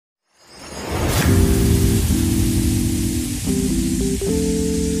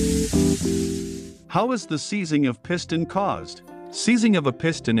How is the seizing of piston caused? Seizing of a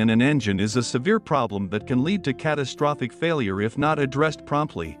piston in an engine is a severe problem that can lead to catastrophic failure if not addressed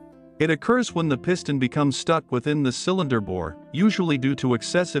promptly. It occurs when the piston becomes stuck within the cylinder bore, usually due to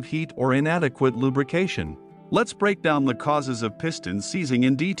excessive heat or inadequate lubrication. Let's break down the causes of piston seizing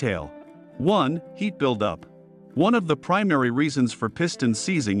in detail. 1. Heat buildup. One of the primary reasons for piston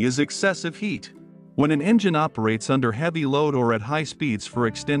seizing is excessive heat. When an engine operates under heavy load or at high speeds for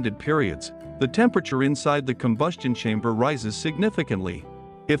extended periods, the temperature inside the combustion chamber rises significantly.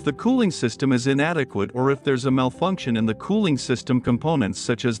 If the cooling system is inadequate or if there's a malfunction in the cooling system components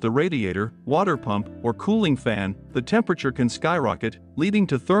such as the radiator, water pump, or cooling fan, the temperature can skyrocket, leading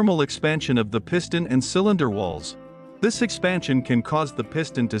to thermal expansion of the piston and cylinder walls. This expansion can cause the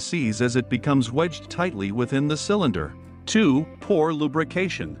piston to seize as it becomes wedged tightly within the cylinder. 2. Poor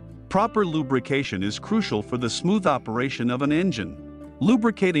lubrication. Proper lubrication is crucial for the smooth operation of an engine.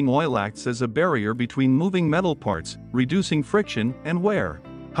 Lubricating oil acts as a barrier between moving metal parts, reducing friction and wear.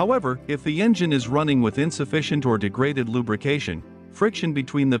 However, if the engine is running with insufficient or degraded lubrication, friction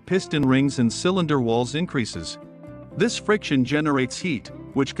between the piston rings and cylinder walls increases. This friction generates heat,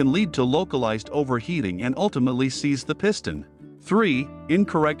 which can lead to localized overheating and ultimately seize the piston. 3.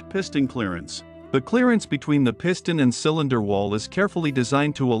 Incorrect piston clearance. The clearance between the piston and cylinder wall is carefully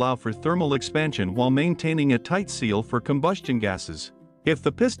designed to allow for thermal expansion while maintaining a tight seal for combustion gases. If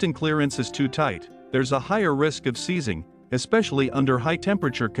the piston clearance is too tight, there's a higher risk of seizing, especially under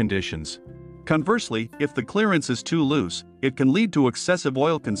high-temperature conditions. Conversely, if the clearance is too loose, it can lead to excessive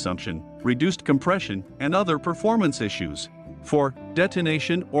oil consumption, reduced compression, and other performance issues. 4.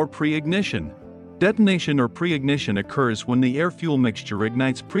 Detonation or pre-ignition. Detonation or pre-ignition occurs when the air-fuel mixture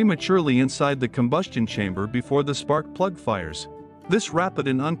ignites prematurely inside the combustion chamber before the spark plug fires. This rapid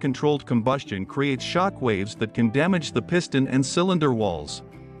and uncontrolled combustion creates shock waves that can damage the piston and cylinder walls.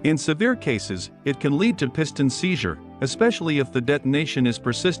 In severe cases, it can lead to piston seizure, especially if the detonation is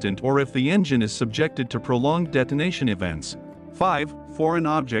persistent or if the engine is subjected to prolonged detonation events. 5. Foreign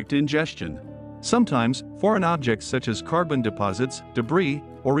object ingestion. Sometimes, foreign objects such as carbon deposits, debris,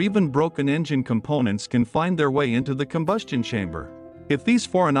 or even broken engine components can find their way into the combustion chamber. If these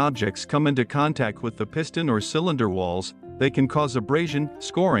foreign objects come into contact with the piston or cylinder walls, they can cause abrasion,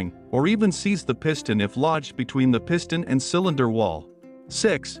 scoring, or even seize the piston if lodged between the piston and cylinder wall.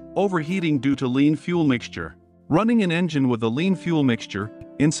 6. Overheating due to lean fuel mixture. Running an engine with a lean fuel mixture,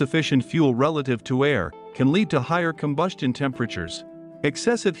 insufficient fuel relative to air, can lead to higher combustion temperatures.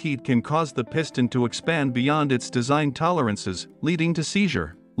 Excessive heat can cause the piston to expand beyond its design tolerances, leading to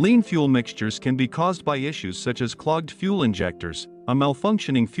seizure. Lean fuel mixtures can be caused by issues such as clogged fuel injectors, a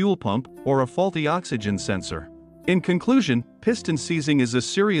malfunctioning fuel pump, or a faulty oxygen sensor. In conclusion, piston seizing is a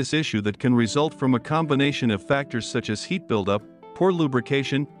serious issue that can result from a combination of factors such as heat buildup, poor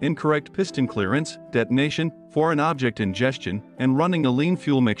lubrication, incorrect piston clearance, detonation, foreign object ingestion, and running a lean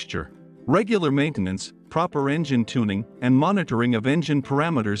fuel mixture. Regular maintenance, proper engine tuning, and monitoring of engine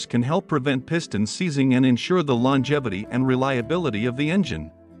parameters can help prevent piston seizing and ensure the longevity and reliability of the engine.